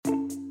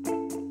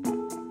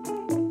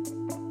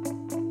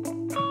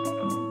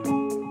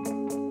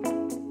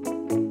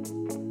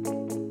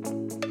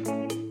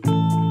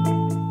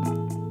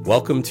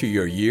Welcome to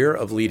your year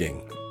of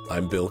leading.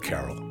 I'm Bill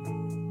Carroll.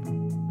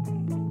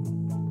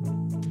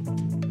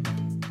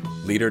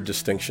 Leader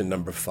distinction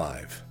number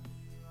 5,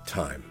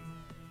 time.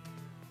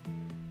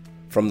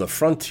 From the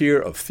frontier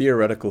of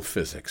theoretical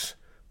physics,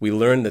 we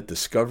learn that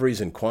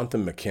discoveries in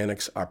quantum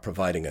mechanics are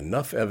providing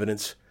enough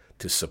evidence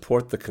to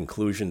support the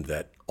conclusion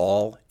that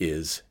all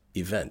is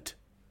event.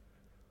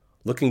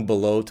 Looking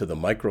below to the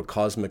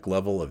microcosmic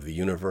level of the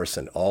universe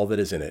and all that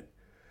is in it,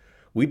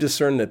 we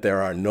discern that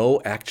there are no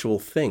actual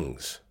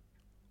things,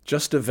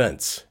 just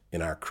events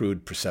in our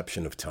crude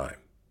perception of time.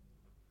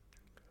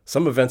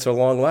 Some events are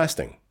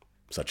long-lasting,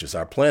 such as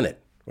our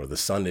planet or the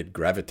sun it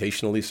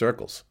gravitationally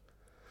circles.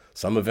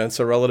 Some events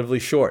are relatively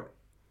short.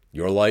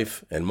 Your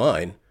life and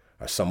mine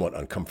are somewhat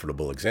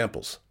uncomfortable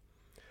examples.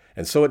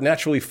 And so it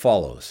naturally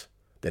follows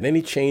that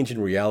any change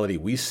in reality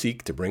we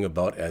seek to bring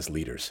about as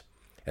leaders,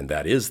 and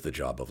that is the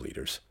job of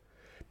leaders,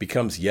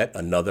 becomes yet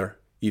another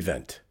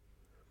event.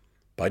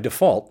 By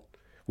default,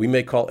 we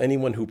may call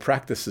anyone who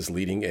practices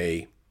leading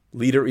a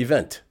leader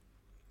event.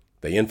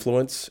 They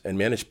influence and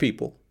manage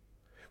people.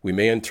 We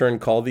may in turn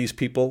call these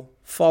people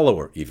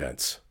follower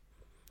events.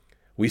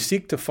 We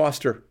seek to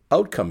foster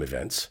outcome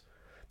events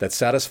that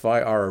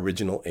satisfy our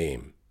original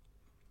aim.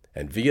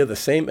 And via the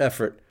same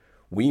effort,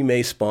 we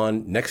may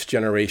spawn next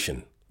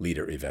generation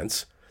leader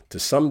events to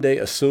someday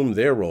assume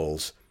their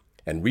roles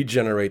and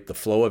regenerate the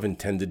flow of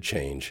intended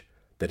change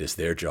that is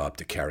their job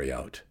to carry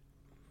out.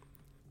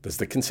 Does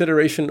the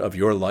consideration of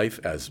your life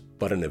as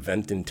but an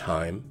event in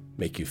time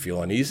make you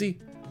feel uneasy?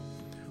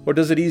 Or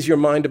does it ease your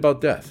mind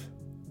about death?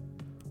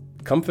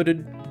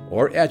 Comforted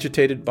or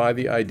agitated by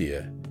the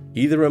idea,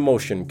 either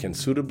emotion can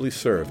suitably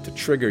serve to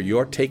trigger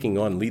your taking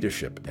on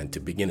leadership and to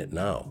begin it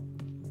now.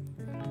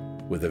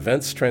 With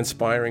events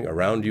transpiring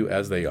around you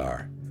as they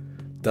are,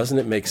 doesn't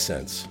it make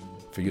sense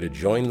for you to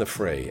join the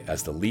fray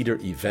as the leader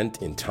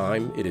event in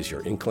time it is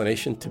your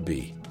inclination to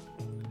be,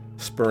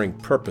 spurring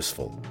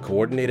purposeful,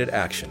 coordinated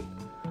action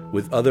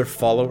with other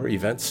follower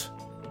events?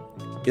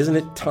 Isn't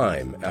it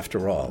time,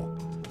 after all,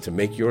 to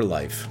make your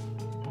life,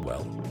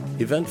 well,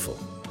 eventful?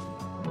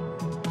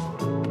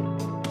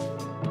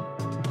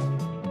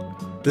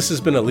 This has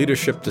been a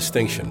leadership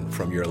distinction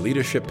from your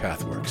Leadership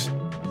Pathworks.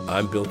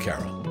 I'm Bill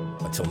Carroll.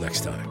 Until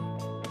next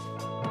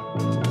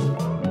time.